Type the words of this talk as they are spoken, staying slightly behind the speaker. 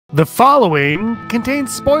The following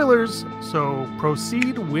contains spoilers, so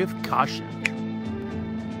proceed with caution.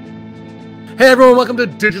 Hey everyone, welcome to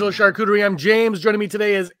Digital Charcuterie. I'm James. Joining me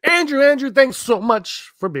today is Andrew. Andrew, thanks so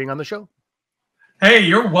much for being on the show. Hey,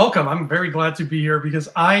 you're welcome. I'm very glad to be here because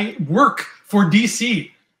I work for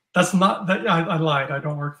DC. That's not that I lied. I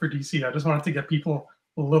don't work for DC. I just wanted to get people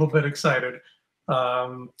a little bit excited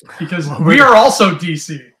because we are also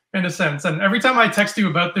DC. In a sense, and every time I text you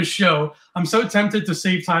about this show, I'm so tempted to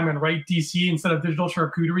save time and write DC instead of Digital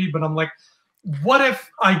Charcuterie, but I'm like, what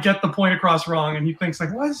if I get the point across wrong and he thinks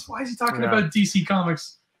like, why is he talking about DC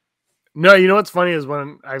Comics? No, you know what's funny is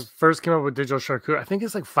when I first came up with Digital Charcuterie, I think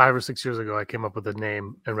it's like 5 or 6 years ago, I came up with a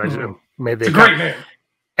name and made the great name.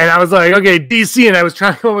 And I was like, okay, DC, and I was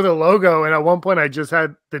trying to come up with a logo, and at one point I just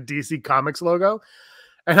had the DC Comics logo,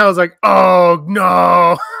 and I was like, oh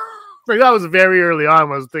no. Like that was very early on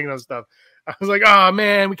when I was thinking of stuff. I was like, oh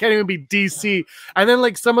man, we can't even be DC. And then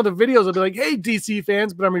like some of the videos will be like, hey, DC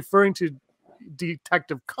fans, but I'm referring to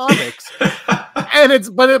Detective Comics. And it's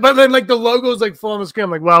but then like the logo is like full on the screen.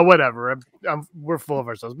 I'm like, well, whatever. We're full of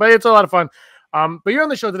ourselves. But it's a lot of fun. But you're on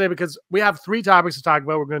the show today because we have 3 topics to talk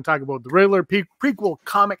about. We're going to talk about the Riddler prequel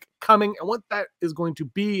comic coming and what that is going to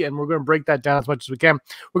be, and we're going to break that down as much as we can.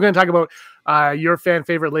 We're going to talk about your fan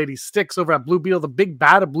favorite lady Styx over at Blue Beetle, the big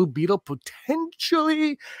bad of Blue Beetle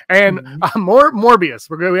potentially, and Morbius.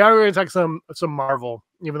 We are going to talk some Marvel,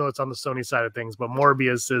 even though it's on the Sony side of things. But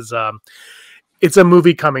Morbius is it's a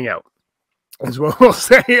movie coming out. Is what we'll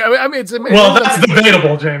say. I mean, that's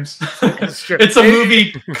debatable, James. It's a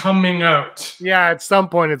movie coming out. Yeah, at some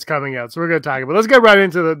point it's coming out. So we're going to talk about it. Let's get right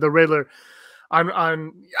into the Riddler.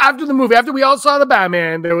 On after the movie, after we all saw the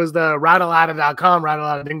Batman, there was the rattleada.com,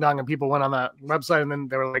 rattleada ding dong, and people went on that website and then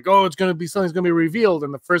they were like, oh, it's going to be something's going to be revealed.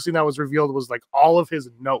 And the first thing that was revealed was like all of his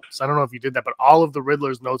notes. I don't know if you did that, but all of the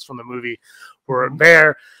Riddler's notes from the movie were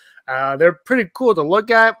there. They're pretty cool to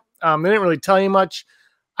look at. They didn't really tell you much.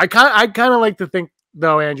 I kind of like to think,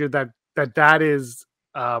 though, Andrew, that is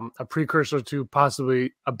a precursor to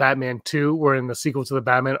possibly a Batman 2, where in the sequel to the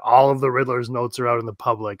Batman, all of the Riddler's notes are out in the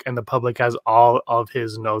public, and the public has all of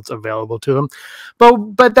his notes available to them.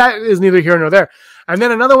 But that is neither here nor there. And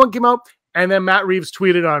then another one came out, and then Matt Reeves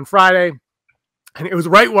tweeted on Friday, and it was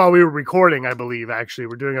right while we were recording, I believe, actually.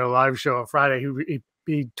 We're doing a live show on Friday.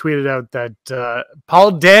 He tweeted out that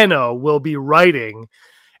Paul Dano will be writing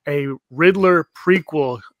a Riddler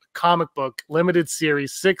prequel comic book limited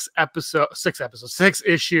series 6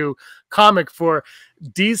 issue comic for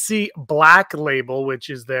DC Black Label, which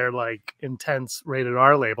is their like intense rated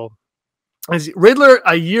R label. Is Riddler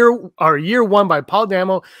year 1 by Paul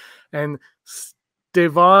Dano and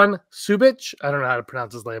Stefan Subic. I don't know how to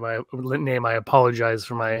pronounce his name. I apologize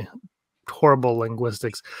for my horrible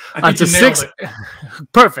linguistics. It's a 6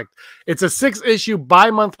 perfect. It's a 6-issue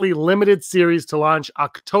bi-monthly limited series to launch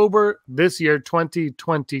October this year,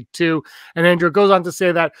 2022. And Andrew goes on to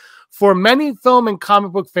say that for many film and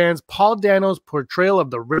comic book fans, Paul Dano's portrayal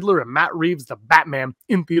of the Riddler and Matt Reeves' the Batman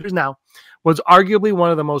in theaters now was arguably one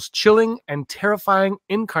of the most chilling and terrifying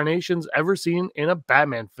incarnations ever seen in a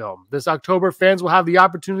Batman film. This October, fans will have the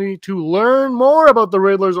opportunity to learn more about the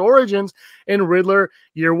Riddler's origins in Riddler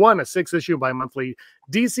Year 1, a 6-issue bi-monthly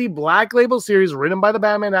DC Black Label series written by the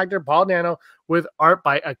Batman actor Paul Dano with art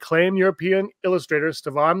by acclaimed European illustrator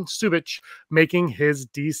Stefan Subic, making his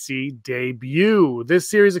DC debut. This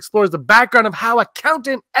series explores the background of how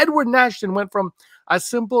accountant Edward Nashton went from a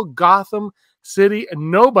simple Gotham City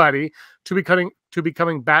nobody to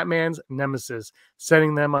becoming Batman's nemesis,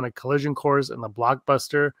 setting them on a collision course in the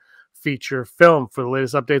blockbuster feature film. For the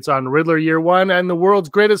latest updates on Riddler Year 1 and the world's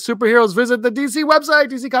greatest superheroes, visit the DC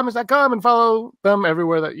website, dccomics.com, and follow them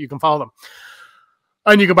everywhere that you can follow them.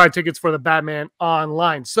 And you can buy tickets for the Batman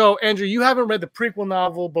online. So, Andrew, you haven't read the prequel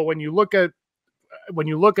novel, but when you look at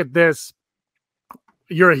this,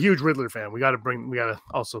 you're a huge Riddler fan. We got to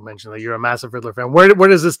also mention that you're a massive Riddler fan. Where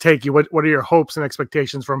does this take you? What are your hopes and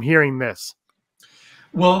expectations from hearing this?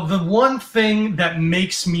 Well, the one thing that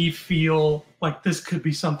makes me feel like this could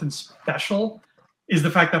be something special is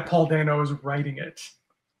the fact that Paul Dano is writing it.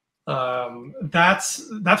 That's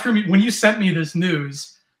for me. When you sent me this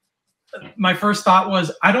news, my first thought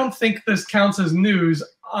was, I don't think this counts as news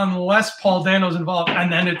unless Paul Dano's involved,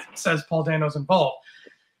 and then it says Paul Dano's involved.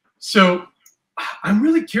 So I'm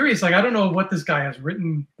really curious. Like, I don't know what this guy has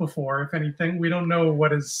written before, if anything. We don't know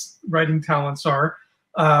what his writing talents are.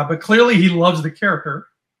 But clearly he loves the character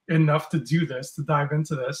enough to do this, to dive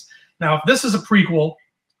into this. Now, if this is a prequel,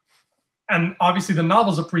 and obviously the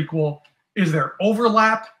novel's a prequel, is there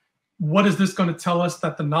overlap? What is this going to tell us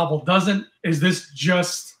that the novel doesn't? Is this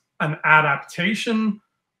just an adaptation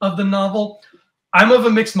of the novel? I'm of a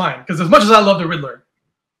mixed mind because as much as I love the Riddler,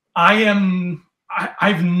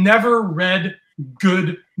 I've never read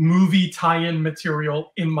good movie tie-in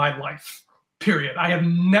material in my life. Period.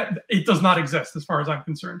 It does not exist as far as I'm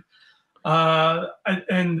concerned.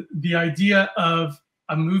 And the idea of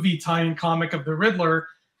a movie tie-in comic of the Riddler,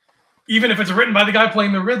 even if it's written by the guy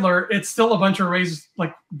playing the Riddler, it's still a bunch of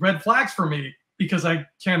red flags for me because I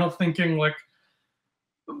can't help thinking like,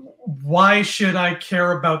 why should I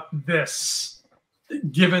care about this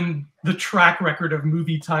given the track record of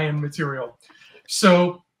movie tie-in material?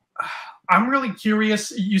 So I'm really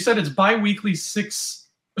curious. You said it's bi-monthly 6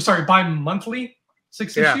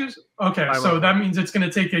 issues? Okay, so that means it's going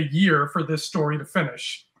to take a year for this story to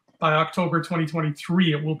finish. By October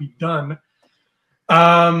 2023, it will be done.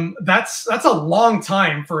 That's a long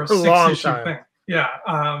time for a 6-issue thing. Yeah.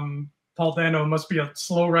 Paul Dano must be a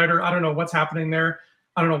slow writer. I don't know what's happening there.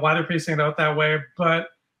 I don't know why they're pacing it out that way. But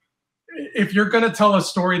if you're going to tell a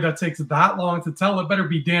story that takes that long to tell, it better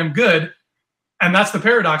be damn good. And that's the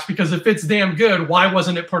paradox, because if it's damn good, why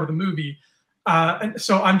wasn't it part of the movie? And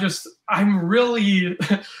so I'm really,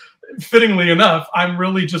 fittingly enough, I'm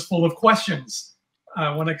really just full of questions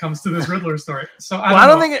when it comes to this Riddler story. So I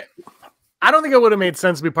don't think it would have made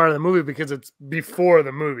sense to be part of the movie because it's before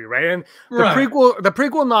the movie, right? And the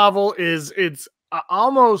prequel novel it's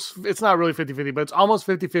not really 50-50, but it's almost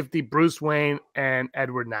 50-50 Bruce Wayne and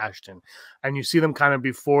Edward Nashton. And you see them kind of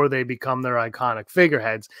before they become their iconic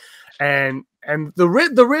figureheads. And the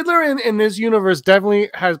Riddler in this universe definitely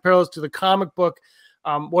has parallels to the comic book.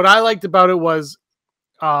 What I liked about it was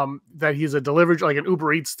that he's a like an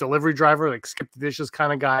Uber Eats delivery driver, like skip the dishes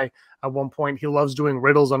kind of guy. At one point, he loves doing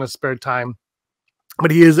riddles on his spare time. But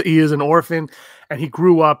he is an orphan, and he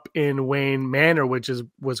grew up in Wayne Manor, which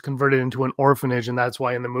was converted into an orphanage, and that's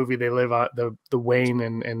why in the movie they live the Wayne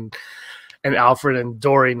and Alfred and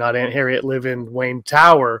Dory, not Aunt Harriet, live in Wayne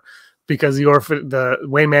Tower because the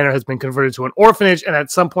Wayne Manor has been converted to an orphanage. And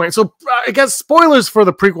at some point, so I guess spoilers for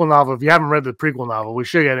the prequel novel. If you haven't read the prequel novel, we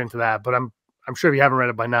should get into that. But I'm sure if you haven't read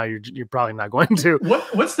it by now, you're probably not going to.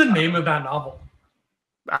 What's the name of that novel?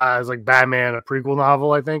 It's like Batman, a prequel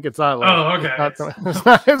novel. I think it's not. Like, oh, okay.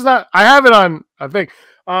 It's not. I have it on. I think.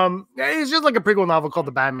 It's just like a prequel novel called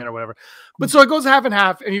The Batman or whatever. But so it goes half and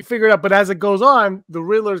half, and you figure it out. But as it goes on, the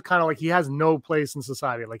Riddler's kind of like he has no place in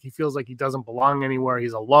society. Like he feels like he doesn't belong anywhere.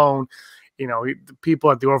 He's alone. You know, the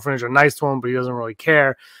people at the orphanage are nice to him, but he doesn't really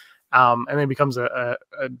care. And then he becomes a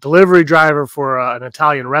delivery driver for an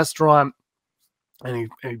Italian restaurant.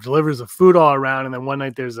 And he delivers the food all around. And then one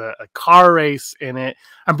night there's a car race in it.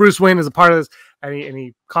 And Bruce Wayne is a part of this. And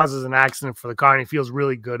he causes an accident for the car. And he feels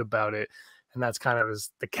really good about it. And that's kind of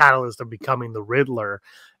the catalyst of becoming the Riddler.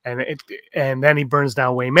 And then he burns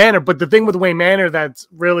down Wayne Manor. But the thing with Wayne Manor that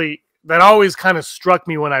always kind of struck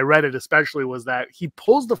me when I read it, especially, was that he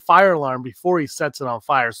pulls the fire alarm before he sets it on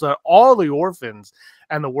fire. So that all the orphans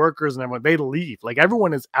and the workers and everyone, they leave. Like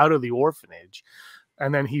everyone is out of the orphanage.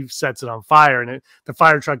 And then he sets it on fire, and the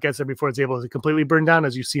fire truck gets there before it's able to completely burn down.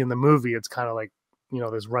 As you see in the movie, it's kind of like,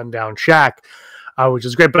 this rundown shack, which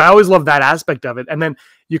is great. But I always love that aspect of it. And then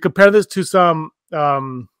you compare this to some,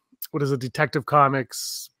 what is it, Detective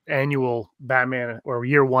Comics annual Batman or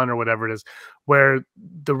year one or whatever it is, where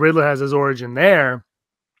the Riddler has his origin there.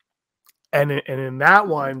 And in that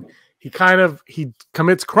one, he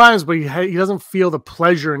commits crimes, but he doesn't feel the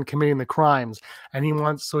pleasure in committing the crimes. And he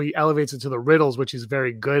elevates it to the riddles, which he's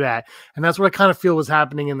very good at. And that's what I kind of feel was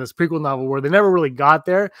happening in this prequel novel, where they never really got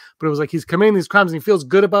there, but it was like he's committing these crimes and he feels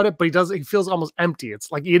good about it, but he feels almost empty.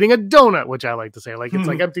 It's like eating a donut, which I like to say, like, it's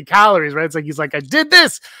like empty calories, right? It's like, he's like, I did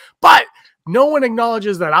this, but no one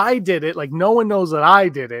acknowledges that I did it. Like no one knows that I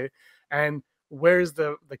did it. And where's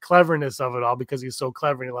the cleverness of it all, because he's so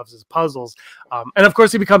clever and he loves his puzzles. And of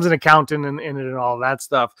course he becomes an accountant and all that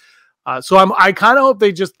stuff. So I kind of hope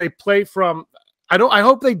they play from, I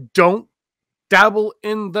hope they don't dabble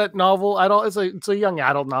in that novel at all. It's a young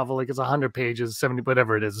adult novel. Like it's 100 pages, 70,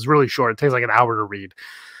 whatever it is. It's really short. It takes like an hour to read.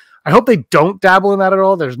 I hope they don't dabble in that at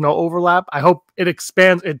all. There's no overlap. I hope it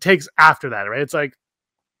expands. It takes after that, right? It's like,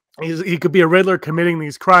 he could be a Riddler committing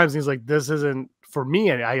these crimes. And he's like, this isn't for me.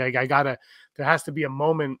 There has to be a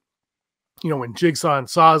moment, when Jigsaw and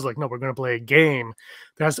Saw is like, no, we're going to play a game.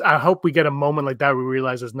 I hope we get a moment like that where we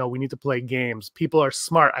realize no, we need to play games. People are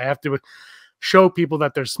smart. I have to show people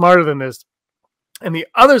that they're smarter than this. And the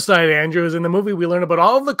other side, Andrew, is in the movie we learn about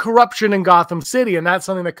all of the corruption in Gotham City, and that's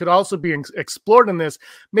something that could also be explored in this.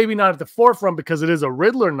 Maybe not at the forefront because it is a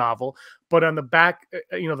Riddler novel, but on the back,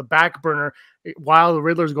 the back burner, while the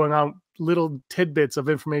Riddler's going on, little tidbits of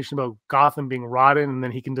information about Gotham being rotten, and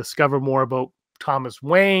then he can discover more about Thomas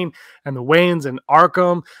Wayne and the Waynes and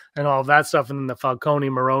Arkham and all of that stuff, and then the Falcone,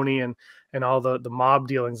 Maroni, and all the mob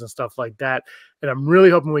dealings and stuff like that. And I'm really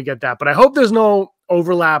hoping we get that. But I hope there's no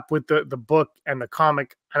overlap with the book and the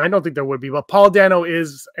comic. And I don't think there would be. But Paul Dano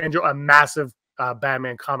is, Andrew, a massive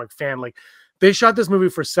Batman comic fan. Like, they shot this movie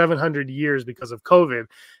for 700 years because of COVID.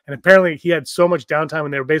 And apparently he had so much downtime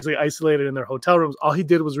when they were basically isolated in their hotel rooms. All he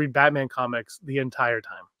did was read Batman comics the entire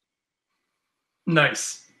time.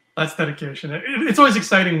 Nice. That's dedication. It's always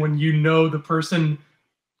exciting when you know the person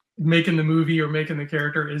making the movie or making the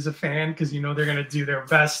character is a fan, because you know they're going to do their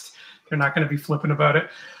best. They're not going to be flippant about it.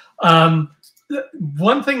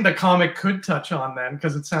 One thing the comic could touch on then,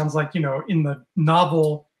 because it sounds like, you know, in the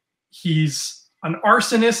novel, he's an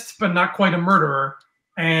arsonist, but not quite a murderer.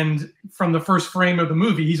 And from the first frame of the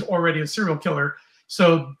movie, he's already a serial killer.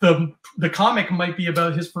 So the comic might be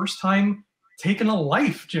about his first time taking a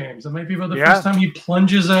life, James. It might be about the first time he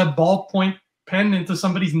plunges a ballpoint pen into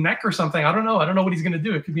somebody's neck or something. I don't know. I don't know what he's going to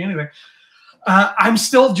do. It could be anything. I'm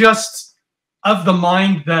still just of the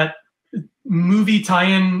mind that movie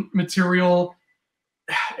tie-in material,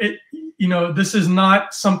 you know, this is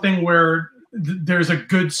not something where there's a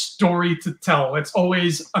good story to tell. It's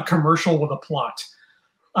always a commercial with a plot.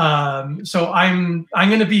 So I'm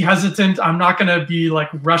going to be hesitant. I'm not going to be like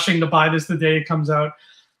rushing to buy this the day it comes out.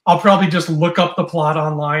 I'll probably just look up the plot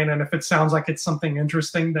online, and if it sounds like it's something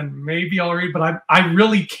interesting, then maybe I'll read. But I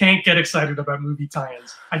really can't get excited about movie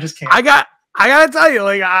tie-ins. I just can't. I gotta tell you,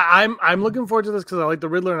 like, I'm looking forward to this because I like the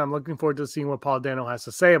Riddler, and I'm looking forward to seeing what Paul Dano has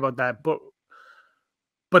to say about that.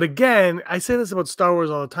 But again, I say this about Star Wars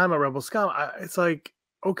all the time at Rebel Scum. It's like,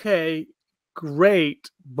 okay, great,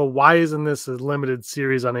 but why isn't this a limited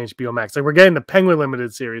series on HBO Max? Like, we're getting the Penguin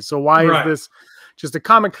limited series, so why is this just a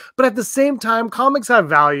comic? But at the same time, comics have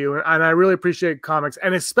value, and I really appreciate comics,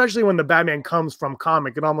 and especially when the Batman comes from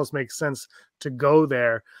comic, it almost makes sense to go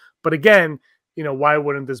there. But again, you know, why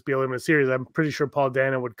wouldn't this be a limited series? I'm pretty sure Paul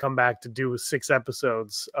Dano would come back to do 6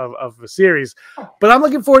 episodes of the series. But I'm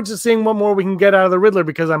looking forward to seeing what more we can get out of the Riddler,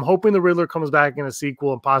 because I'm hoping the Riddler comes back in a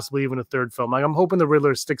sequel and possibly even a 3rd film. Like, I'm hoping the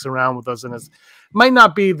Riddler sticks around with us, and it might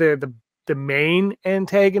not be the main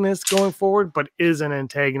antagonist going forward, but is an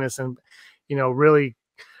antagonist, and, you know, really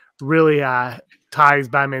ties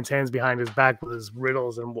Batman's hands behind his back with his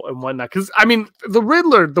riddles and whatnot. Because, I mean, the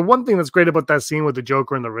Riddler, the one thing that's great about that scene with the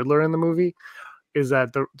Joker and the Riddler in the movie is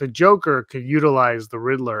that the Joker could utilize the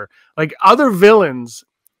Riddler. Like, other villains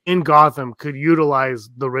in Gotham could utilize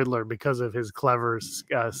the Riddler because of his clever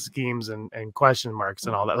schemes and question marks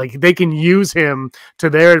and all that. Like, they can use him to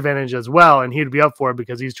their advantage as well, and he'd be up for it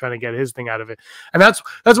because he's trying to get his thing out of it. And that's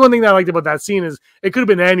one thing that I liked about that scene, is it could have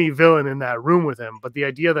been any villain in that room with him, but the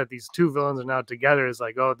idea that these two villains are now together is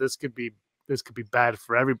like, oh, this could be bad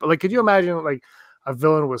for everybody. Like, could you imagine like a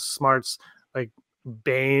villain with smarts like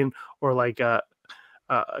Bane, or like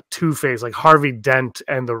Two-Face, like Harvey Dent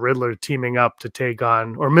and the Riddler teaming up to take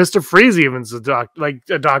on, or Mr. Freeze even's a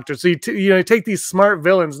doctor. So you take these smart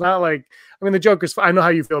villains, not like, I mean, the Joker's, I know how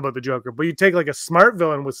you feel about the Joker, but you take like a smart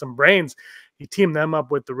villain with some brains, you team them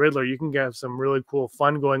up with the Riddler, you can get some really cool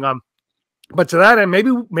fun going on. But to that end,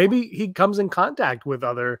 maybe he comes in contact with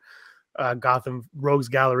other Gotham Rogues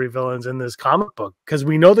Gallery villains in this comic book, because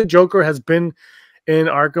we know the Joker has been in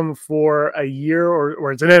Arkham for a year,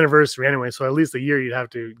 or it's an anniversary anyway, so at least a year you'd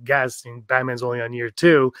have to guess, and Batman's only on year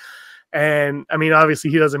 2. And I mean,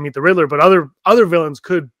 obviously he doesn't meet the Riddler, but other villains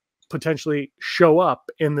could potentially show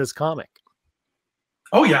up in this comic.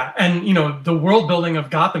 Oh yeah, and you know, the world building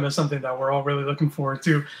of Gotham is something that we're all really looking forward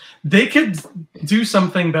to. They could do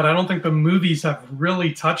something that I don't think the movies have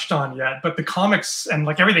really touched on yet, but the comics and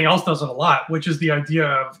like everything else does it a lot, which is the idea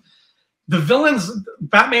of the villains.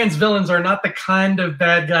 Batman's villains are not the kind of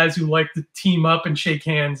bad guys who like to team up and shake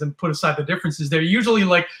hands and put aside the differences. They're usually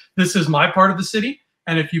like, this is my part of the city,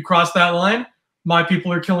 and if you cross that line, my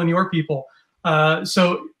people are killing your people.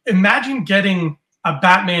 So imagine getting a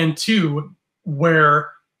Batman 2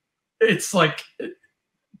 where it's like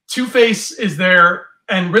Two-Face is there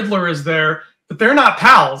and Riddler is there, but they're not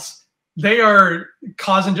pals. They are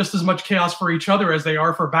causing just as much chaos for each other as they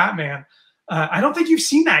are for Batman. I don't think you've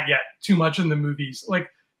seen that yet too much in the movies. Like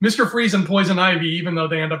Mr. Freeze and Poison Ivy, even though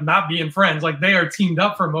they end up not being friends, like they are teamed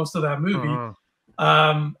up for most of that movie.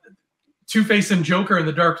 Two-Face and Joker in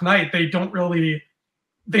The Dark Knight, they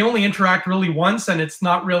only interact really once, and it's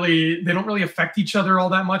not really, they don't really affect each other all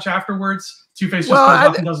that much afterwards. Two-Face just goes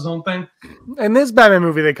off and does his own thing. In this Batman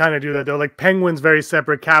movie, they kind of do that though. Like Penguin's very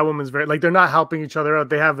separate, Catwoman's very, like, they're not helping each other out.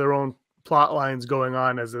 They have their own plot lines going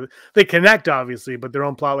on they connect obviously, but their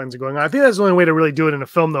own plot lines are going on. I think that's the only way to really do it in a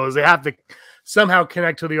film though, is they have to somehow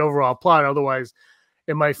connect to the overall plot. Otherwise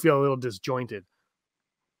it might feel a little disjointed.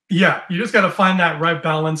 Yeah, you just got to find that right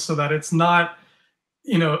balance so that it's not,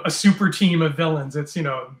 you know, a super team of villains. It's, you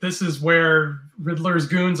know, this is where Riddler's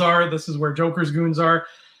goons are, this is where Joker's goons are,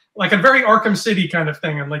 like a very Arkham City kind of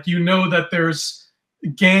thing. And like, you know, that there's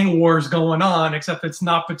gang wars going on, except it's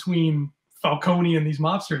not between Falcone and these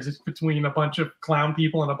mobsters. It's between a bunch of clown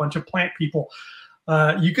people and a bunch of plant people.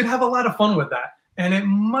 You could have a lot of fun with that, and it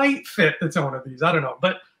might fit the tone of these. I don't know,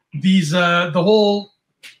 but these the whole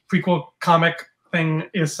prequel comic thing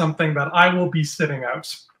is something that I will be sitting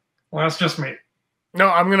out. Well, that's just me. No,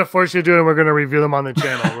 I'm going to force you to do it, and we're going to review them on the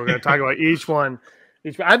channel. We're going to talk about each one.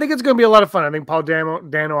 I think it's going to be a lot of fun. I think Paul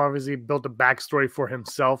Dano obviously built a backstory for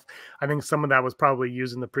himself. I think some of that was probably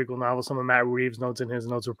used in the prequel novel. Some of Matt Reeves' notes in his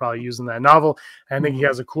notes were probably used in that novel. And I think he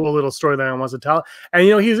has a cool little story that he wants to tell. And,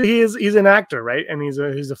 you know, he's an actor, right? And he's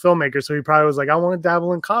a filmmaker. So he probably was like, I want to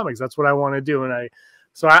dabble in comics. That's what I want to do. And I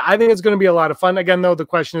think it's going to be a lot of fun. Again, though, the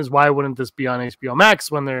question is, why wouldn't this be on HBO Max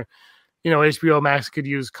when they're, you know, HBO Max could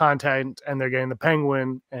use content and they're getting the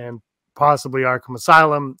Penguin and possibly Arkham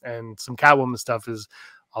Asylum, and some Catwoman stuff is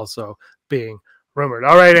also being rumored.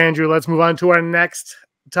 All right, Andrew, let's move on to our next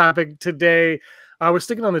topic today. We're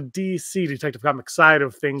sticking on the DC Detective Comics side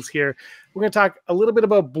of things here. We're going to talk a little bit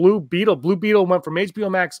about Blue Beetle. Blue Beetle went from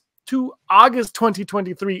HBO Max to August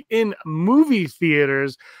 2023 in movie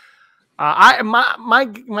theaters.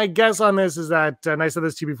 My guess on this is that, and I said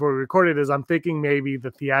this to you before we recorded, is I'm thinking maybe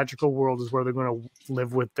the theatrical world is where they're going to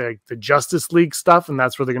live with the Justice League stuff, and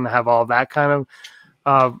that's where they're going to have all that kind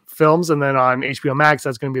of films. And then on HBO Max,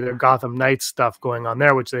 that's going to be their Gotham Knights stuff going on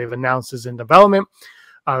there, which they've announced is in development.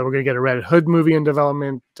 We're going to get a Red Hood movie in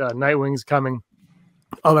development. Nightwing's coming.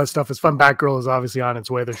 All that stuff is fun. Batgirl is obviously on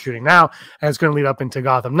its way. They're shooting now, and it's going to lead up into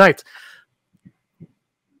Gotham Knights.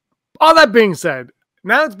 All that being said,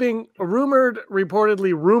 now it's being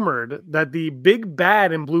reportedly rumored that the big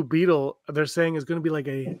bad in Blue Beetle, they're saying, is going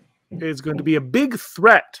to be a big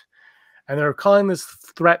threat, and they're calling this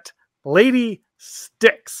threat Lady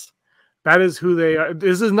Styx. That is who they are.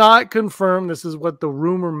 This is not confirmed. This is what the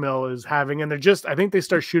rumor mill is having, and I think they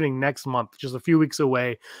start shooting next month, just a few weeks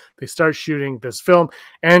away. They start shooting this film.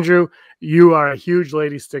 Andrew, you are a huge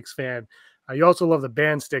Lady Styx fan. You also love the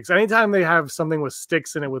band Styx. Anytime they have something with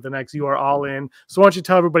Styx in it with an X, you are all in. So why don't you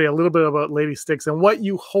tell everybody a little bit about Lady Styx and what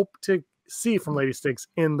you hope to see from Lady Styx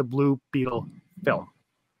in the Blue Beetle film?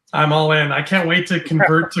 I'm all in. I can't wait to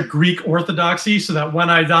convert to Greek Orthodoxy so that when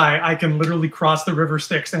I die, I can literally cross the river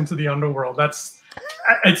Styx into the underworld.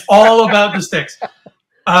 It's all about the Styx.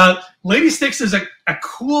 Lady Styx is a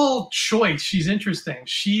cool choice. She's interesting.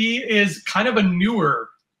 She is kind of a newer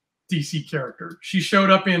DC character. She showed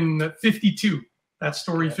up in 52, that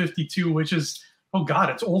story 52, which is, oh God,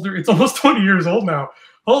 it's older. It's almost 20 years old now.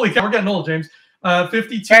 Holy cow, we're getting old, James.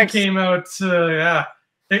 52 Thanks. Came out,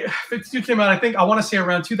 52 came out, I think, I want to say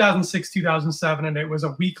around 2006, 2007, and it was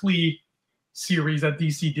a weekly series that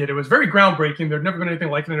DC did. It was very groundbreaking. There'd never been anything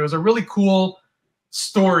like it. And it was a really cool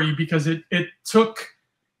story because it took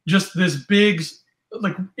just this big,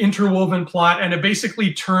 like, interwoven plot, and it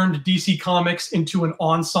basically turned DC Comics into an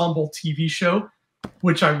ensemble TV show,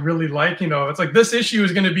 which I really like. You know, it's like this issue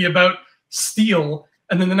is going to be about Steel,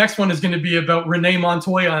 and then the next one is going to be about Renee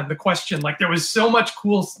Montoya and the Question. Like, there was so much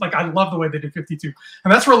cool, like, I love the way they did 52.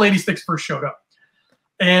 And that's where Lady Styx first showed up.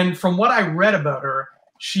 And from what I read about her,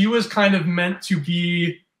 she was kind of meant to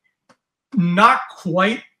be not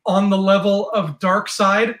quite on the level of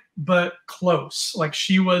Darkseid, but close. Like,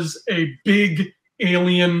 she was a big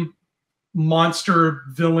alien monster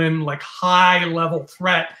villain, like high level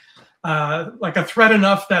threat, like a threat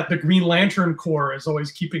enough that the Green Lantern Corps is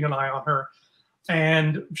always keeping an eye on her.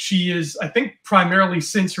 And she is, I think, primarily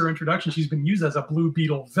since her introduction, she's been used as a Blue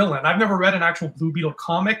Beetle villain. I've never read an actual Blue Beetle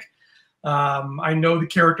comic. I know the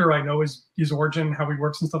character, I know his origin, how he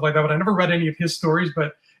works and stuff like that, but I never read any of his stories.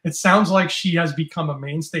 But it sounds like she has become a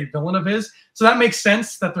mainstay villain of his. So that makes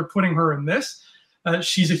sense that they're putting her in this.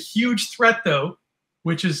 She's a huge threat, though,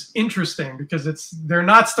 which is interesting because they're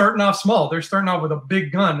not starting off small. They're starting off with a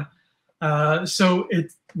big gun. So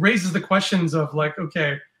it raises the questions of, like,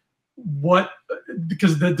 okay,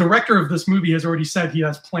 because the director of this movie has already said he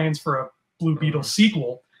has plans for a Blue Beetle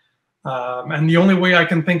sequel. And the only way I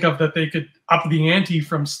can think of that they could up the ante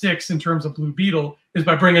from Styx in terms of Blue Beetle is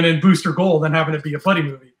by bringing in Booster Gold and having it be a buddy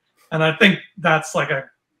movie. And I think that's that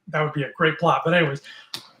would be a great plot. But anyways,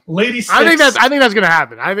 Lady Styx, I think that's going to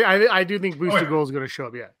happen. I do think Booster Gold is going to show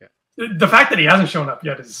up. Yeah. The fact that he hasn't shown up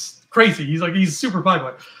yet is crazy. He's super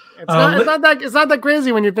popular. It's not that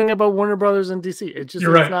crazy when you think about Warner Brothers and DC. It just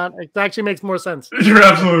It actually makes more sense. You're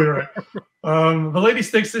absolutely right. The Lady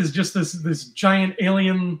Styx is just this giant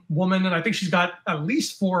alien woman, and I think she's got at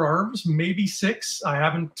least 4 arms, maybe 6. I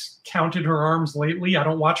haven't counted her arms lately. I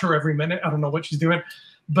don't watch her every minute. I don't know what she's doing,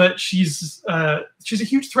 but she's a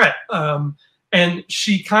huge threat. And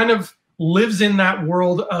she kind of lives in that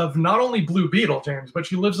world of not only Blue Beetle, James, but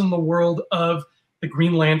she lives in the world of the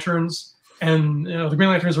Green Lanterns, and the Green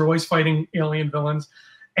Lanterns are always fighting alien villains.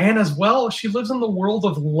 And as well, she lives in the world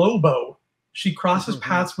of Lobo. She crosses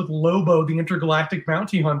paths with Lobo, the intergalactic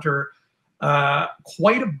bounty hunter,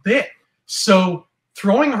 quite a bit. So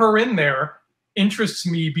throwing her in there interests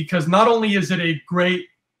me because not only is it a great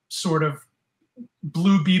sort of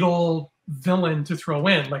Blue Beetle villain to throw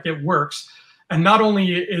in, like it works, and not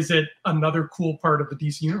only is it another cool part of the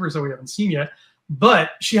DC universe that we haven't seen yet,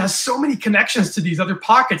 but she has so many connections to these other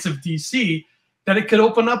pockets of DC that it could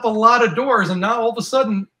open up a lot of doors. And now all of a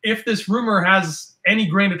sudden, if this rumor has any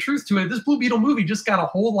grain of truth to it, this Blue Beetle movie just got a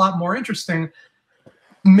whole lot more interesting,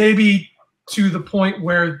 maybe to the point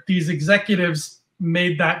where these executives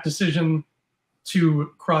made that decision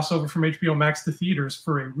to cross over from HBO Max to theaters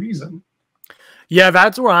for a reason. Yeah,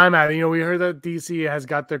 that's where I'm at. We heard that DC has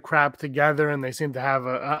got their crap together and they seem to have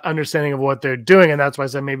a understanding of what they're doing. And that's why I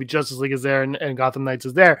said maybe Justice League is there and Gotham Knights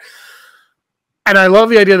is there. And I love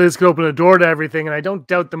the idea that this could open a door to everything. And I don't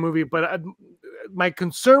doubt the movie, but my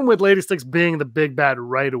concern with Lady Styx being the big bad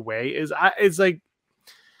right away is it's like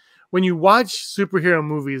when you watch superhero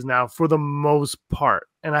movies now, for the most part,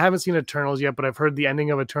 and I haven't seen Eternals yet, but I've heard the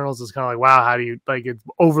ending of Eternals is kind of like, wow, how do you, like, it's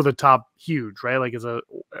over the top huge, right? Like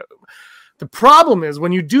the problem is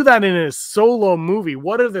when you do that in a solo movie,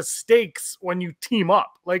 what are the stakes when you team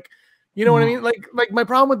up? Like, you know what I mean? Like my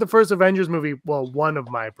problem with the first Avengers movie, well, one of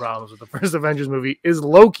my problems with the first Avengers movie is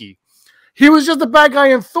Loki. He was just a bad guy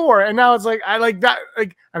in Thor, and now it's like I like that.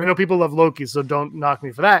 Like, I know people love Loki, so don't knock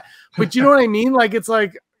me for that. But you know what I mean? Like, it's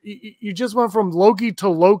like you just went from Loki to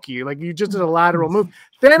Loki. Like, you just did a lateral move.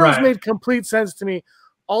 Thanos made complete sense to me.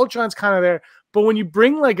 Ultron's kind of there, but when you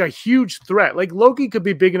bring like a huge threat, like Loki could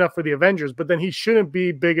be big enough for the Avengers, but then he shouldn't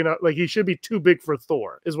be big enough. Like, he should be too big for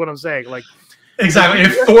Thor, is what I'm saying. Like. Exactly.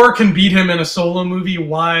 If Thor can beat him in a solo movie,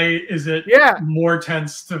 why is it more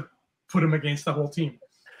tense to put him against the whole team?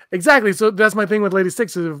 Exactly. So that's my thing with Lady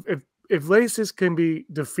Styx. Is if Lady Styx can be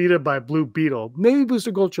defeated by Blue Beetle, maybe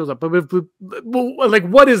Booster Gold shows up. But if like,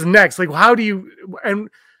 what is next? Like, how do you? And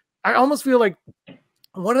I almost feel like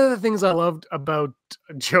one of the things I loved about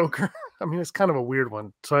Joker. I mean, it's kind of a weird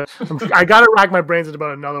one. So I got to rack my brains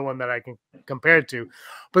about another one that I can compare it to.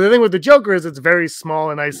 But the thing with the Joker is it's very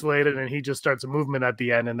small and isolated, and he just starts a movement at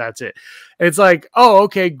the end, and that's it. It's like, oh,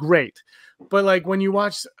 okay, great. But like when you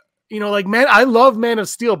watch, like I love Man of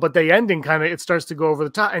Steel, but the ending kind of, it starts to go over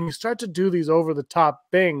the top, and you start to do these over the top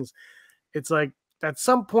things. It's like at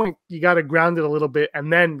some point you got to ground it a little bit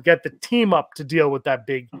and then get the team up to deal with that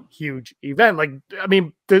big, huge event. Like, I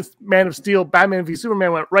mean, this Man of Steel, Batman v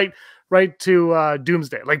Superman went right to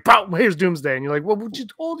Doomsday. Like, here's Doomsday, and you're like, well, would you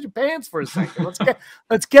hold your pants for a second?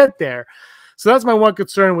 Let's get there. So that's my one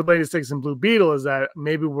concern with Lady Styx and Blue Beetle, is that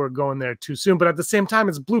maybe we're going there too soon. But at the same time,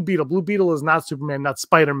 it's Blue Beetle. Blue Beetle is not Superman, not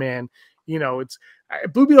Spider-Man. It's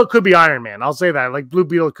Blue Beetle could be Iron Man. I'll say that. Like, Blue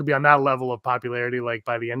Beetle could be on that level of popularity. Like,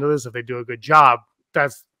 by the end of this, if they do a good job,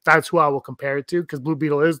 that's who I will compare it to, because Blue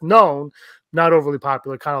Beetle is known, not overly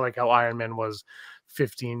popular, kind of like how Iron Man was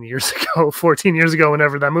 15 years ago, 14 years ago,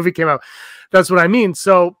 whenever that movie came out. That's what I mean.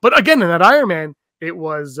 So, but again, in that Iron Man, it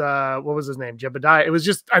was, what was his name? Jebediah. It was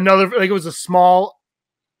just another, like, it was a small,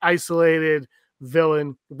 isolated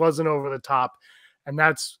villain. It wasn't over the top. And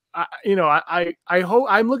that's, I hope,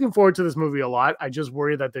 I'm looking forward to this movie a lot. I just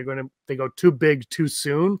worry that they go too big too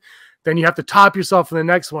soon. Then you have to top yourself in the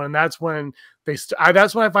next one. And that's when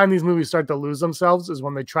that's when I find these movies start to lose themselves, is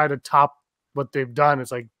when they try to top what they've done.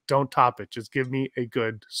 It's like, don't top it. Just give me a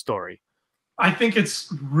good story. I think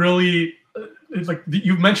it's really, it's like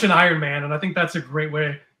you mentioned Iron Man, and I think that's a great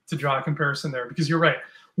way to draw a comparison there, because you're right.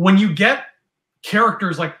 When you get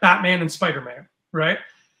characters like Batman and Spider-Man, right?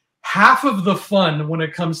 Half of the fun when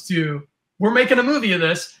it comes to, we're making a movie of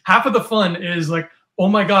this, half of the fun is like, oh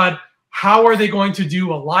my God, how are they going to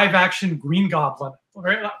do a live action Green Goblin?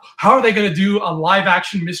 Right? How are they going to do a live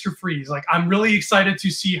action Mr. Freeze? Like, I'm really excited to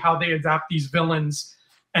see how they adapt these villains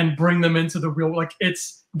and bring them into the real, like,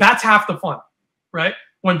 that's half the fun, right?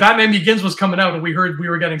 When Batman Begins was coming out and we heard we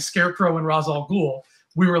were getting Scarecrow and Ra's al Ghul,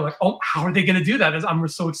 we were like, oh, how are they going to do that? I'm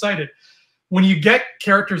so excited. When you get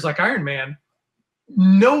characters like Iron Man,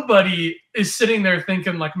 nobody is sitting there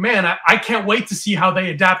thinking like, man, I can't wait to see how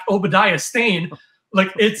they adapt Obadiah Stane.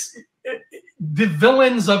 Like, it's the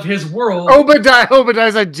villains of his world.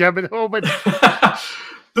 Obadiah's a Jebediah.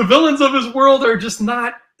 The villains of his world are just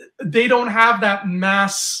not they don't have that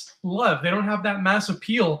mass love. They don't have that mass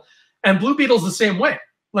appeal. And Blue Beetle's the same way.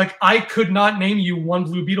 Like, I could not name you one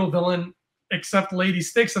Blue Beetle villain except Lady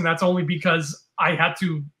Styx, and that's only because I had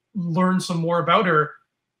to learn some more about her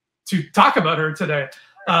to talk about her today.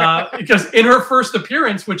 Because in her first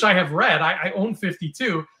appearance, which I have read, I own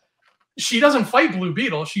 52, she doesn't fight Blue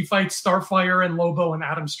Beetle. She fights Starfire and Lobo and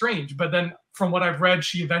Adam Strange. But then from what I've read,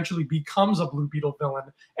 she eventually becomes a Blue Beetle villain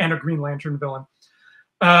and a Green Lantern villain.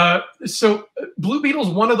 So Blue Beetle's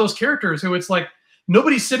one of those characters who it's like,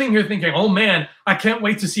 nobody's sitting here thinking, oh man, I can't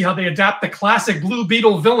wait to see how they adapt the classic Blue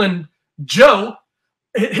Beetle villain, Joe.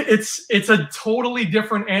 It's a totally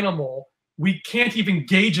different animal. We can't even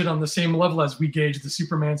gauge it on the same level as we gauge the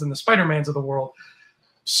Supermans and the Spider-Mans of the world.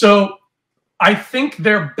 So I think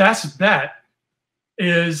their best bet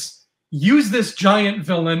is use this giant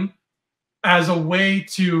villain as a way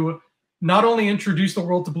to not only introduce the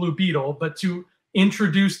world to Blue Beetle, but to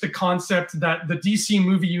introduce the concept that the DC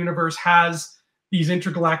movie universe has these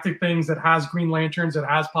intergalactic things, that has Green Lanterns, it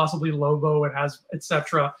has possibly Lobo, it has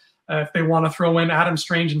etc. If they want to throw in Adam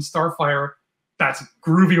Strange and Starfire, that's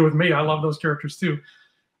groovy with me. I love those characters too.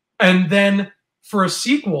 And then for a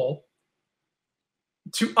sequel,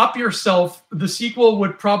 to up yourself, the sequel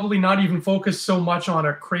would probably not even focus so much on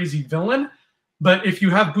a crazy villain. But if you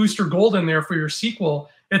have Booster Gold in there for your sequel,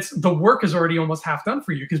 the work is already almost half done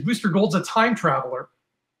for you, because Booster Gold's a time traveler.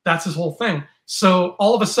 That's his whole thing. So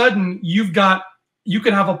all of a sudden, you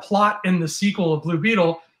can have a plot in the sequel of Blue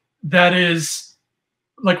Beetle that is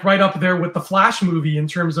like right up there with the Flash movie in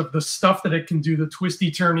terms of the stuff that it can do, the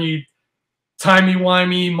twisty-turny,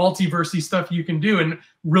 timey-wimey, multiversey stuff you can do, and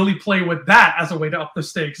really play with that as a way to up the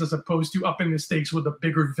stakes, as opposed to upping the stakes with a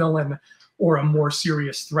bigger villain or a more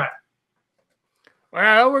serious threat. Well,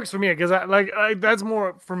 that works for me, because that's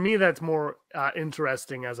more for me. That's more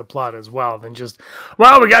interesting as a plot as well than just,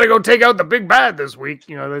 well, we got to go take out the big bad this week.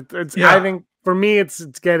 You know, I think for me, it's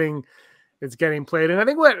getting played, and I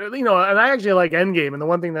think and I actually like Endgame, and the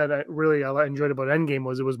one thing that I really enjoyed about Endgame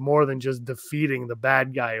was it was more than just defeating the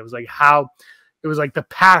bad guy. It was like it was like the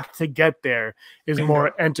path to get there is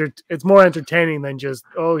it's more entertaining than just,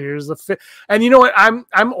 oh, here's the fit. And you know what?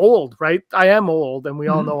 I'm old, right? I am old, and we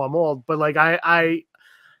all know I'm old. But like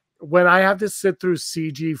when I have to sit through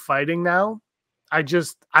CG fighting now, I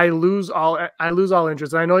lose all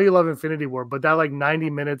interest. And I know you love Infinity War, but that like 90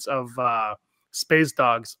 minutes of Space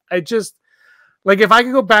Dogs, like, if I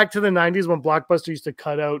could go back to the 90s when Blockbuster used to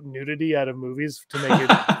cut out nudity out of movies to make it,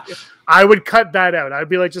 I would cut that out. I'd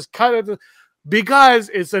be like, just cut it. Because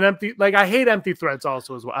it's an empty, like, I hate empty threats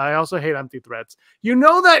also as well. I also hate empty threats. You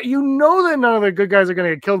know that none of the good guys are going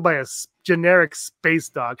to get killed by a generic space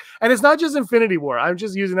dog. And it's not just Infinity War. I'm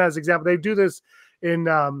just using that as an example. They do this in,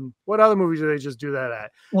 what other movies do they just do that at?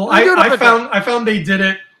 Well, I found they did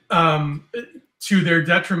it to their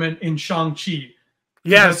detriment in Shang-Chi.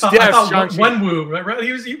 Yes, I thought Wenwu, right?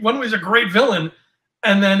 Wenwu was a great villain.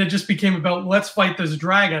 And then it just became about, let's fight this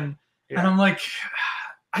dragon. Yeah. And I'm like,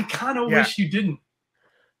 I kind of wish you didn't.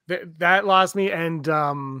 That lost me, and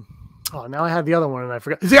now I had the other one and I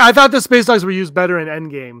forgot. See, I thought the space dogs were used better in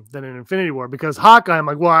Endgame than in Infinity War, because Hawkeye, I'm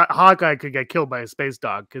like, well, Hawkeye could get killed by a space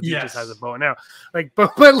dog because he just has a bow and arrow. Like,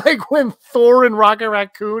 but like when Thor and Rocket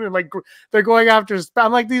Raccoon and like they're going after,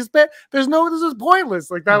 I'm like, this is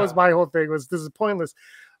pointless. Like that was my whole thing, was this is pointless.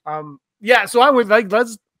 So I'm with, like,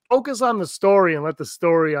 let's focus on the story and let the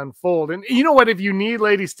story unfold. And you know what? If you need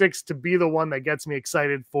Lady Styx to be the one that gets me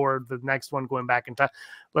excited for the next one going back in time,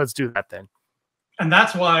 let's do that then. And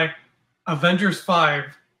that's why Avengers 5,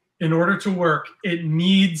 in order to work, you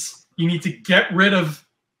need to get rid of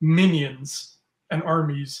minions and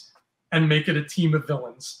armies and make it a team of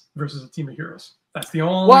villains versus a team of heroes. That's the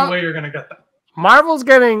only way you're going to get that. Marvel is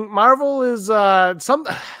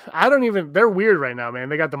they're weird right now, man.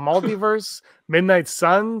 They got the multiverse, Midnight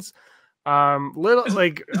Suns, is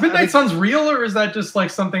Midnight Suns real, or is that just like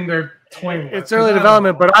something they're toying with? It's early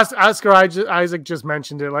development, but Oscar Isaac just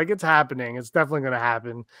mentioned it. Like, it's happening. It's definitely going to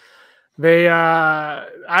happen.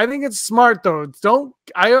 I think it's smart though.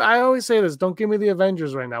 I always say this, don't give me the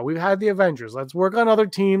Avengers right now. We've had the Avengers. Let's work on other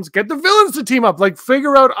teams. Get the villains to team up. Like,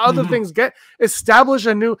 figure out other things. You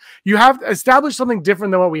have to establish something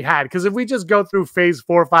different than what we had. Because if we just go through phase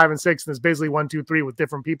 4, 5, and 6, and it's basically 1, 2, 3 with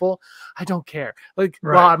different people, I don't care. Like,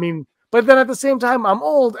 right. Well, I mean, but then at the same time, I'm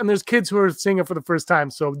old, and there's kids who are seeing it for the first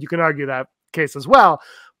time, so you can argue that case as well.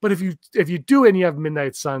 But if you do it and you have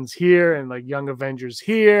Midnight Suns here and like Young Avengers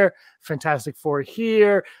here, Fantastic Four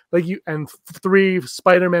here, and 3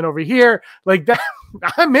 Spider-Man over here, like that,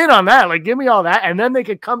 I'm in on that. Like, give me all that, and then they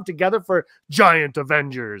could come together for Giant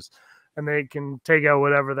Avengers, and they can take out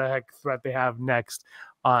whatever the heck threat they have next.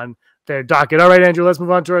 on their docket. All right, Andrew, let's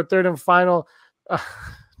move on to our third and final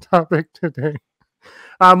topic today.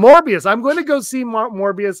 Morbius. I'm going to go see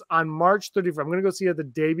Morbius on March 31st. I'm going to go see it the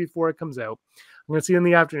day before it comes out. I'm going to see it in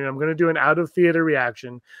the afternoon. I'm going to do an out-of-theater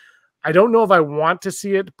reaction. I don't know if I want to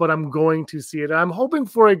see it, but I'm going to see it. I'm hoping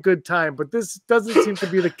for a good time, but this doesn't seem to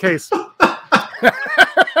be the case.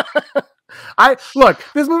 Look,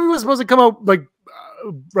 this movie was supposed to come out like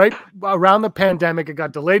right around the pandemic. It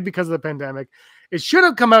got delayed because of the pandemic. It should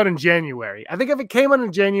have come out in January. I think if it came out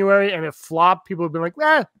in January and it flopped, people would be like,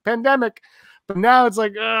 pandemic. But now it's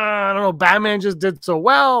like, I don't know, Batman just did so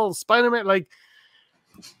well. Spider-Man, like,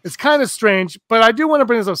 it's kind of strange. But I do want to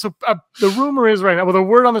bring this up. So the rumor is right now, well, the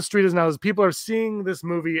word on the street is now is people are seeing this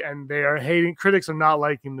movie and they are hating. Critics are not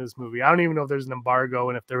liking this movie. I don't even know if there's an embargo.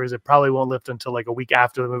 And if there is, it probably won't lift until like a week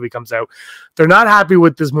after the movie comes out. They're not happy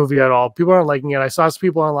with this movie at all. People aren't liking it. I saw some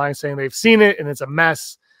people online saying they've seen it and it's a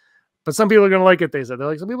mess. But some people are going to like it, they said. They're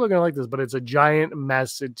like, some people are going to like this, but it's a giant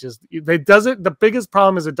mess. It just, the biggest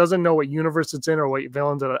problem is it doesn't know what universe it's in or what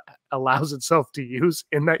villains it allows itself to use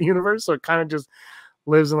in that universe. So it kind of just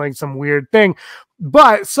lives in like some weird thing.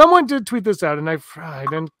 But someone did tweet this out, and I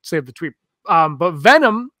didn't save the tweet. But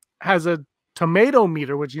Venom has a tomato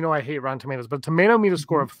meter, which, you know, I hate Rotten Tomatoes, but a tomato meter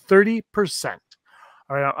score of 30%.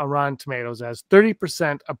 All right, on Rotten Tomatoes has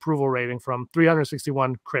 30% approval rating from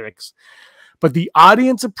 361 critics. But the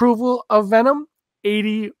audience approval of Venom,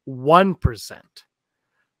 81%.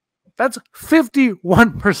 That's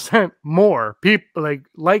 51% more people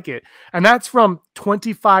like it. And that's from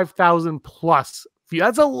 25,000 plus.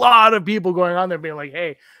 That's a lot of people going on there being like,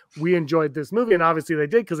 hey, we enjoyed this movie. And obviously they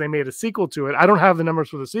did because they made a sequel to it. I don't have the numbers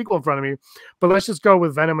for the sequel in front of me, but let's just go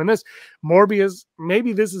with Venom and this. Morbius,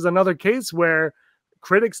 maybe this is another case where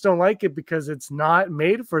critics don't like it because it's not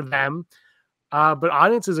made for them. But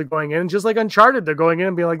audiences are going in, just like Uncharted, they're going in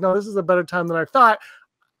and being like, no, this is a better time than I thought.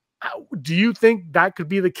 Do you think that could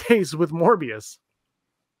be the case with Morbius?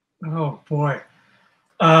 Oh, boy.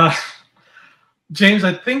 James,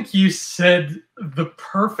 I think you said the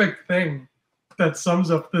perfect thing that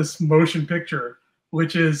sums up this motion picture,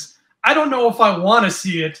 which is, I don't know if I want to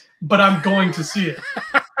see it, but I'm going to see it.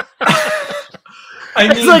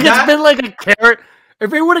 It's like it's been like a carrot.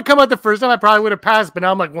 If it would have come out the first time, I probably would have passed. But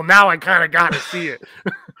now I'm like, well, now I kind of got to see it.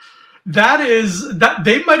 That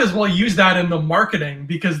they might as well use that in the marketing,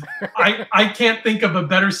 because I can't think of a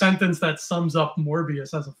better sentence that sums up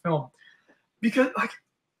Morbius as a film. Because like,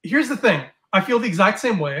 here's the thing, I feel the exact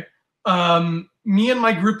same way. Me and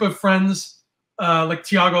my group of friends, like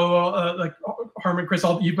Tiago, like Harmon, Chris,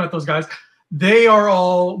 you've met those guys. We are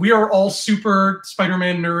all super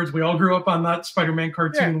Spider-Man nerds. We all grew up on that Spider-Man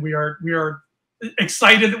cartoon. Yeah. We are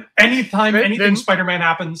excited anytime anything Spider-Man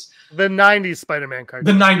happens. The 90s Spider-Man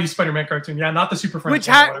cartoon. The 90s Spider-Man cartoon. Yeah, not the Super Friends.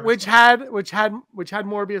 Which had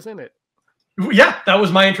Morbius in it. Yeah, that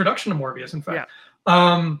was my introduction to Morbius, in fact.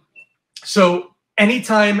 Yeah. So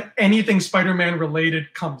anytime anything Spider-Man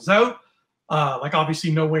related comes out, like obviously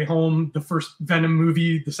No Way Home, the first Venom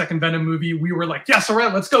movie, the second Venom movie, we were like, yes, all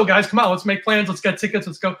right, let's go, guys. Come on, let's make plans. Let's get tickets.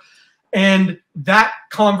 Let's go. And that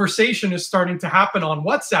conversation is starting to happen on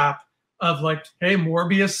WhatsApp of like, hey,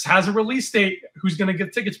 Morbius has a release date. Who's going to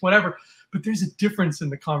get tickets? Whatever. But there's a difference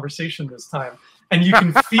in the conversation this time. And you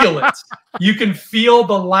can feel it. You can feel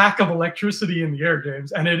the lack of electricity in the air,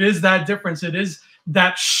 James. And it is that difference. It is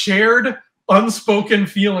that shared, unspoken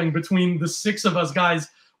feeling between the six of us guys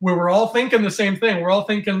where we're all thinking the same thing. We're all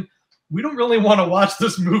thinking, we don't really want to watch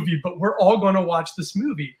this movie, but we're all going to watch this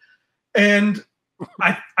movie. And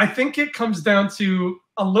I think it comes down to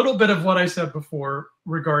a little bit of what I said before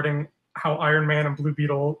regarding how Iron Man and Blue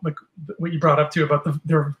Beetle, like what you brought up too about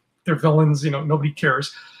their villains, you know, nobody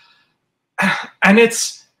cares. And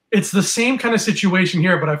it's the same kind of situation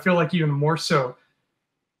here, but I feel like even more so.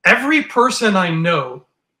 Every person I know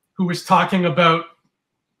who is talking about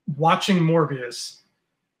watching Morbius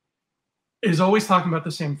is always talking about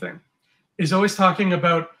the same thing. Is always talking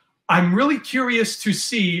about, I'm really curious to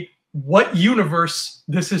see what universe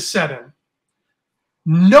this is set in.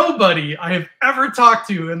 Nobody I have ever talked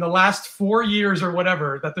to in the last 4 years or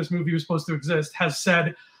whatever that this movie was supposed to exist has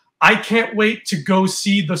said, I can't wait to go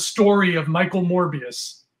see the story of Michael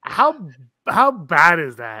Morbius. How bad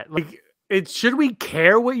is that? Like, should we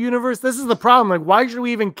care what universe? This is the problem. Like, why should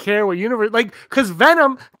we even care what universe? Like, because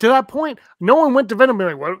Venom, to that point, no one went to Venom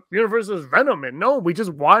being like, what universe is Venom in? No, we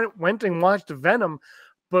just went and watched Venom.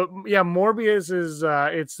 But yeah, Morbius is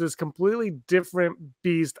it's this completely different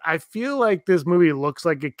beast. I feel like this movie looks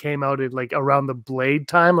like it came out at like around the Blade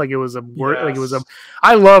time. Like it was a word, like it was a.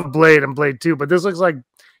 I love Blade and Blade 2, but this looks like,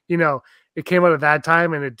 you know, it came out at that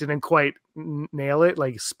time and it didn't quite nail it,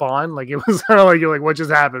 like Spawn. Like it was kind of like, you're like, what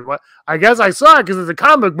just happened? What? I guess I saw it because it's a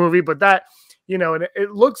comic movie, but that, you know, and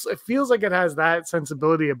it feels like it has that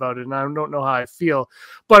sensibility about it, and I don't know how I feel.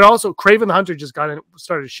 But also, Kraven the Hunter just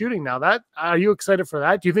started shooting now. Are you excited for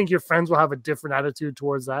that? Do you think your friends will have a different attitude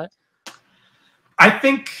towards that? I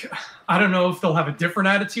don't know if they'll have a different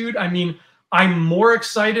attitude. I mean, I'm more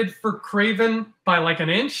excited for Kraven by like an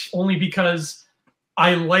inch, only because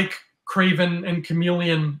I like Kraven and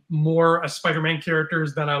Chameleon more as Spider-Man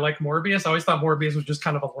characters than I like Morbius. I always thought Morbius was just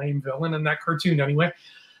kind of a lame villain in that cartoon anyway.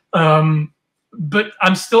 But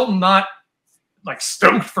I'm still not like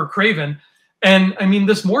stoked for Kraven. And I mean,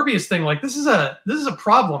 this Morbius thing, like this is a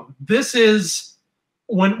problem. This is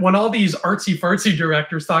when all these artsy fartsy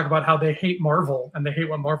directors talk about how they hate Marvel and they hate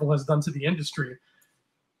what Marvel has done to the industry.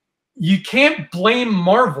 You can't blame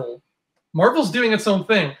Marvel. Marvel's doing its own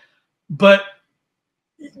thing, but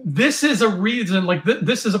this is a reason, like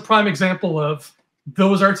this is a prime example of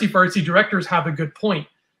those artsy fartsy directors have a good point,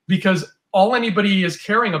 because all anybody is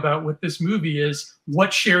caring about with this movie is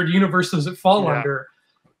what shared universe does it fall under.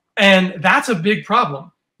 And that's a big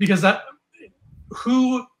problem, because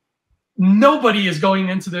nobody is going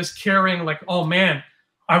into this caring like, oh man,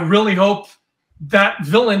 I really hope that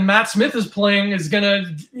villain Matt Smith is playing is gonna,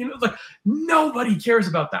 you know, like nobody cares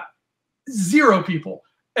about that. Zero people.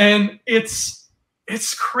 And it's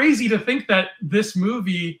crazy to think that this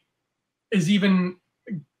movie is even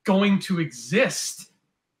going to exist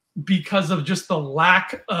because of just the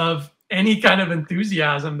lack of any kind of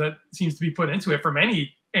enthusiasm that seems to be put into it from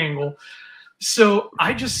any angle. So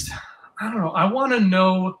I don't know. I want to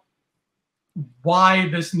know why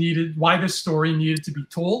this story needed to be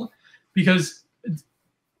told, because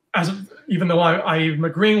even though I'm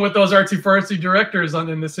agreeing with those artsy-fartsy directors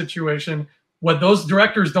in this situation, what those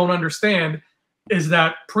directors don't understand is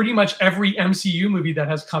that pretty much every MCU movie that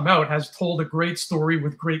has come out has told a great story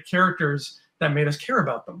with great characters that made us care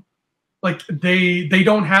about them. Like they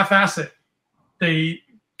don't half-ass it. They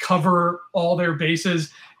cover all their bases,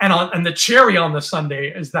 and the cherry on the sundae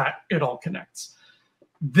is that it all connects.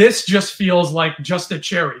 This just feels like just a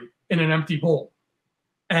cherry in an empty bowl,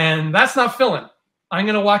 and that's not filling. I'm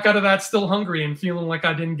gonna walk out of that still hungry and feeling like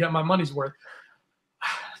I didn't get my money's worth.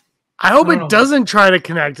 I hope it doesn't try to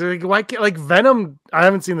connect. Like, why can't, like Venom? I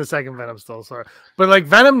haven't seen the second Venom still, sorry, but like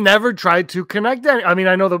Venom never tried to connect. I mean,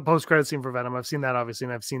 I know the post-credit scene for Venom. I've seen that obviously,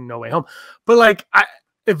 and I've seen No Way Home. But like,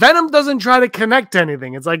 if Venom doesn't try to connect to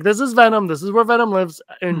anything, it's like, this is Venom. This is where Venom lives.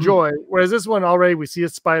 Enjoy. Whereas this one already, we see a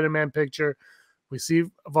Spider-Man picture, we see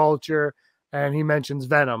Vulture, and he mentions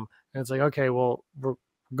Venom, and it's like, okay, well, we're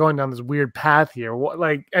going down this weird path here. What,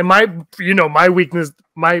 like, and my weakness,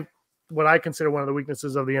 what I consider one of the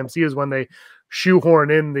weaknesses of the MCU is when they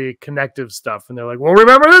shoehorn in the connective stuff, and they're like, well,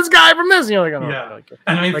 remember this guy from this? And you're like, oh, yeah. Like,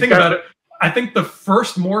 and I mean, like think about it. I think the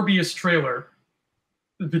first Morbius trailer,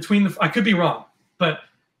 I could be wrong, but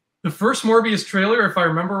the first Morbius trailer, if I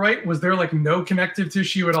remember right, was there like no connective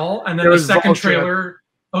tissue at all? And then the second trailer,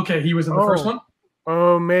 okay, he was in the first one?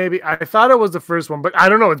 Oh, maybe. I thought it was the first one, but I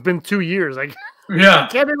don't know. It's been 2 years. Like, yeah. I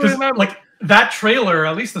can't even remember. Like, that trailer,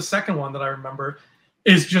 at least the second one that I remember,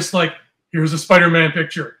 is just like, here's a Spider-Man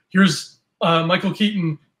picture. Here's Michael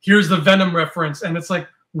Keaton. Here's the Venom reference. And it's like,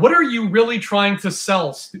 what are you really trying to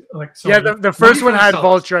sell? Like, yeah, the first one had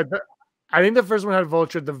Vulture. I think the first one had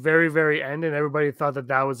Vulture at the very, very end, and everybody thought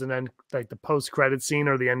that was an end, like the post-credit scene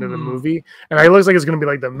or the end of the movie. And it looks like it's going to be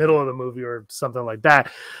like the middle of the movie or something like that.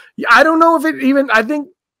 I don't know if it even, I think,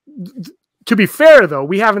 to be fair, though,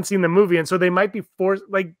 we haven't seen the movie, and so they might be forced,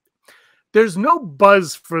 like, there's no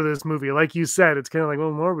buzz for this movie. Like you said, it's kind of like,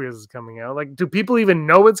 well, Morbius is coming out. Like, do people even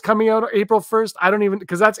know it's coming out April 1st? I don't even,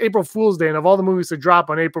 because that's April Fool's Day, and of all the movies to drop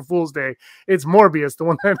on April Fool's Day, it's Morbius, the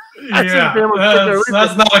one that...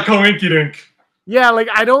 that's not a coincidence. Yeah, like,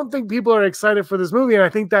 I don't think people are excited for this movie, and I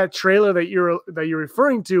think that trailer that you're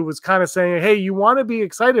referring to was kind of saying, hey, you want to be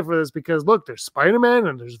excited for this because, look, there's Spider-Man,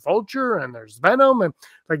 and there's Vulture, and there's Venom, and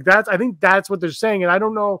like I think that's what they're saying, and I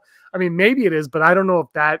don't know. I mean, maybe it is, but I don't know if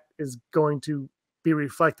that is going to be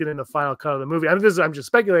reflected in the final cut of the movie. I'm just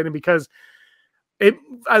speculating because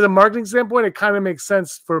as a marketing standpoint, it kind of makes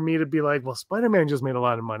sense for me to be like, well, Spider-Man just made a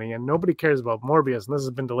lot of money and nobody cares about Morbius, and this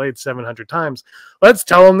has been delayed 700 times. Let's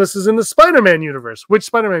tell them this is in the Spider-Man universe. Which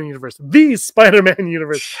Spider-Man universe? The Spider-Man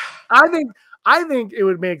universe. I think it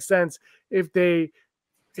would make sense if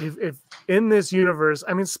in this universe,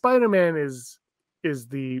 I mean, Spider-Man is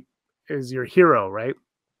your hero, right?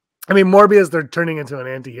 I mean, Morbius, they're turning into an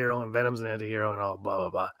anti-hero, and Venom's an anti-hero, and all blah, blah,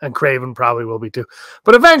 blah. And Kraven probably will be too.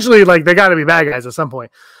 But eventually, like, they got to be bad guys at some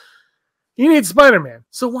point. You need Spider-Man.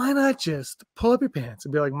 So why not just pull up your pants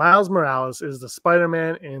and be like, Miles Morales is the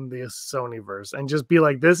Spider-Man in the Sonyverse, and just be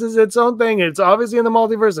like, this is its own thing. It's obviously in the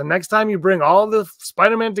multiverse. And next time you bring all the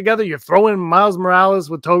Spider-Man together, you throw in Miles Morales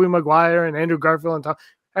with Tobey Maguire and Andrew Garfield and Tom,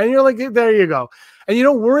 and you're like, there you go. And you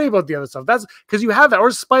don't worry about the other stuff. That's because you have that. Or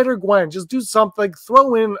Spider-Gwen. Just do something. Like,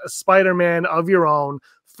 throw in a Spider-Man of your own.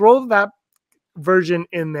 Throw that version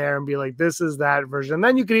in there and be like, this is that version. And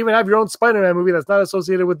then you can even have your own Spider-Man movie that's not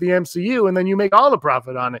associated with the MCU, and then you make all the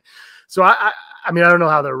profit on it. So I mean, I don't know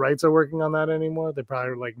how their rights are working on that anymore. They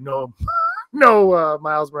probably are like, no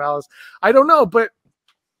Miles Morales. I don't know, but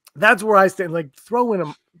that's where I stand. Like, throw in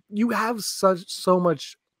them. You have so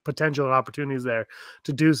much potential and opportunities there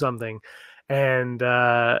to do something, and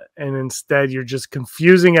instead you're just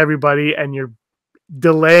confusing everybody, and you're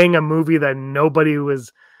delaying a movie that nobody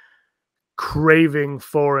was craving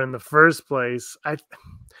for in the first place.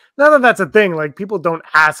 Not that that's a thing. Like, people don't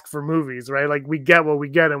ask for movies, right? Like, we get what we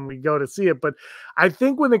get and we go to see it. But I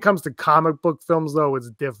think when it comes to comic book films, though, it's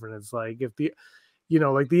different. It's like, if the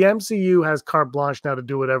MCU has carte blanche now to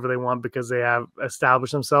do whatever they want because they have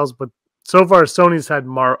established themselves. But so far, Sony's had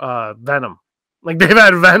Venom. Like, they've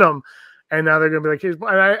had Venom, and now they're going to be like, here's, and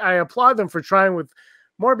I applaud them for trying with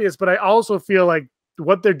Morbius, but I also feel like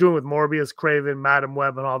what they're doing with Morbius, Craven, Madam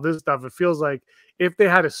Web, and all this stuff, it feels like if they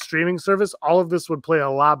had a streaming service, all of this would play a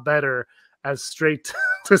lot better as straight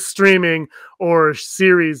to streaming or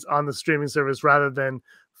series on the streaming service rather than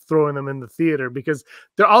throwing them in the theater. Because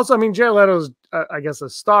they're also, I mean, Jared Leto's, I guess, a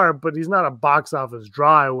star, but he's not a box office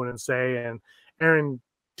draw, I wouldn't say. And Aaron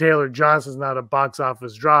Taylor Johnson's not a box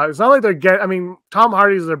office draw. It's not like I mean, Tom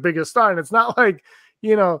Hardy's their biggest star, and it's not like,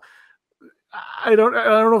 I don't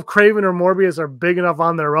know if Craven or Morbius are big enough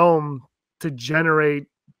on their own to generate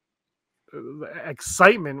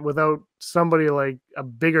excitement without somebody like a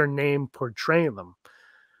bigger name portraying them.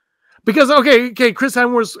 Because okay, Chris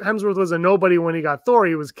Hemsworth was a nobody when he got Thor.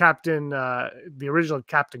 He was Captain, the original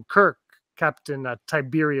Captain Kirk, Captain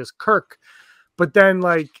Tiberius Kirk. But then,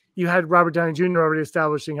 like, you had Robert Downey Jr. already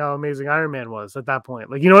establishing how amazing Iron Man was at that point.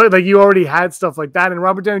 Like, like, you already had stuff like that. And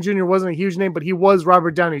Robert Downey Jr. wasn't a huge name, but he was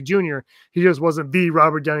Robert Downey Jr. He just wasn't the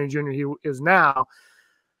Robert Downey Jr. he is now.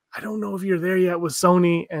 I don't know if you're there yet with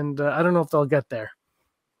Sony, and I don't know if they'll get there.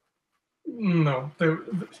 No,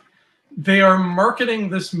 they are marketing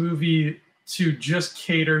this movie to just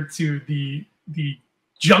cater to the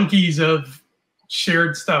junkies of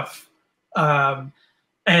shared stuff.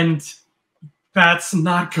 And that's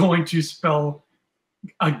not going to spell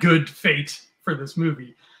a good fate for this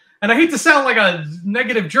movie. And I hate to sound like a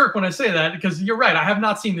negative jerk when I say that, because you're right. I have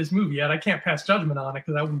not seen this movie yet. I can't pass judgment on it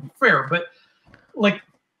because that wouldn't be fair. But like,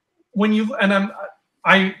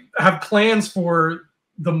 I have plans for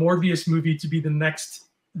the Morbius movie to be the next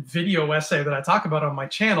video essay that I talk about on my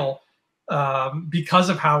channel because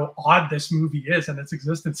of how odd this movie is and its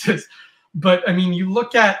existence is. But I mean, you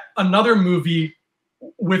look at another movie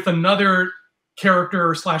with another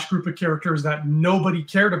character / group of characters that nobody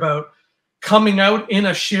cared about coming out in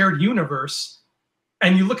a shared universe,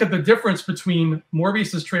 and you look at the difference between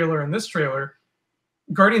Morbius's trailer and this trailer.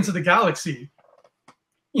 Guardians of the Galaxy,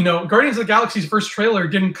 Guardians of the Galaxy's first trailer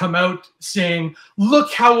didn't come out saying,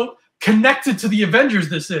 look how connected to the Avengers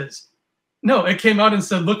this is. No, it came out and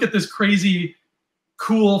said, look at this crazy,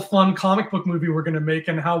 cool, fun comic book movie we're going to make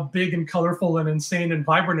and how big and colorful and insane and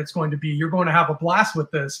vibrant it's going to be. You're going to have a blast with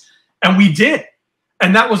this. And we did.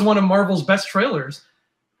 And that was one of Marvel's best trailers.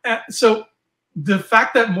 So the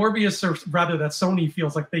fact that Morbius, or rather that Sony,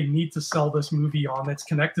 feels like they need to sell this movie on its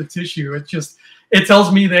connective tissue, it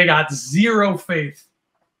tells me they got zero faith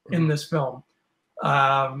in this film.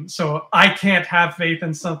 So I can't have faith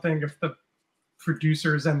in something if the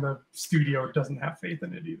producers and the studio doesn't have faith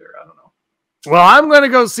in it either. I don't know. Well, I'm going to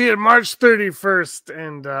go see it March 31st,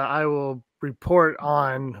 and I will report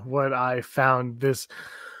on what I found this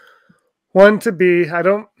one to be. I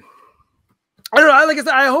don't know. Like I said,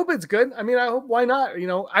 I hope it's good. I mean, I hope, why not?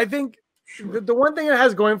 I think the one thing it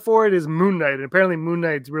has going for it is Moon Knight. And apparently Moon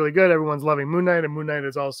Knight's really good. Everyone's loving Moon Knight, and Moon Knight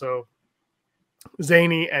is also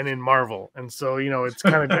zany and in Marvel. And so, it's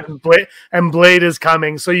kind of and Blade is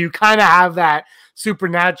coming. So you kind of have that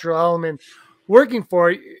supernatural element working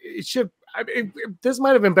for it. This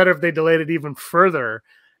might have been better if they delayed it even further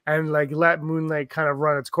and like let Moon Knight kind of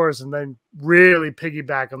run its course and then really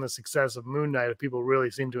piggyback on the success of Moon Knight if people really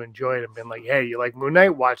seem to enjoy it and been like, hey, you like Moon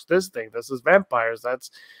Knight? Watch this thing. This is vampires. That's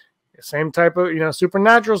the same type of,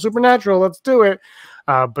 supernatural. Let's do it.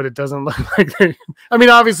 But it doesn't look like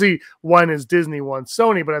obviously one is Disney, one's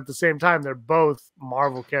Sony, but at the same time, they're both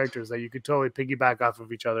Marvel characters that you could totally piggyback off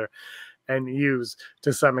of each other and use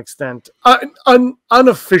to some extent,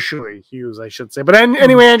 unofficially use, I should say. But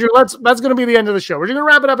anyway, Andrew, that's going to be the end of the show. We're going to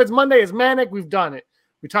wrap it up. It's Monday. It's Manic. We've done it.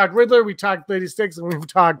 We talked Riddler. We talked Lady Styx, and we've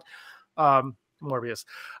talked Morbius,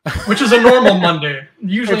 which is a normal Monday.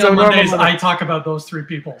 Usually on Mondays, Monday. I talk about those three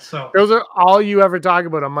people. So those are all you ever talk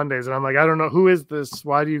about on Mondays, and I'm like, I don't know, who is this?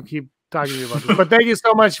 Why do you keep talking to me about this? But thank you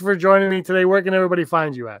so much for joining me today. Where can everybody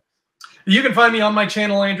find you at? You can find me on my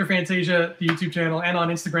channel, Andrew Fantasia, the YouTube channel, and on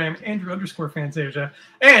Instagram, Andrew_Fantasia.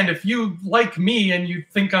 And if you like me and you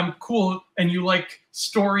think I'm cool and you like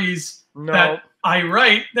stories that I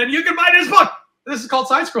write, then you can buy this book. This is called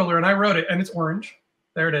Side Scroller, and I wrote it, and it's orange.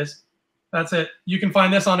 There it is. That's it. You can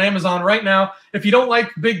find this on Amazon right now. If you don't like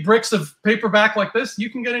big bricks of paperback like this, you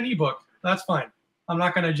can get an ebook. That's fine. I'm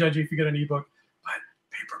not going to judge you if you get an ebook, but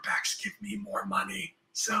paperbacks give me more money,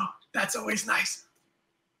 so that's always nice.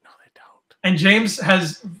 No, they don't. And James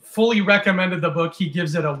has fully recommended the book. He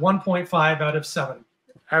gives it a 1.5 out of 7.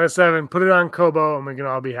 Out of 7. Put it on Kobo, and we can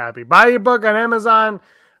all be happy. Buy your book on Amazon.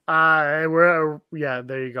 Yeah,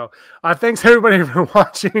 there you go. Thanks everybody for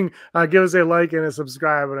watching. Give us a like and a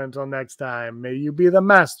subscribe, and until next time, may you be the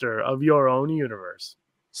master of your own universe.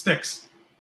 Styx.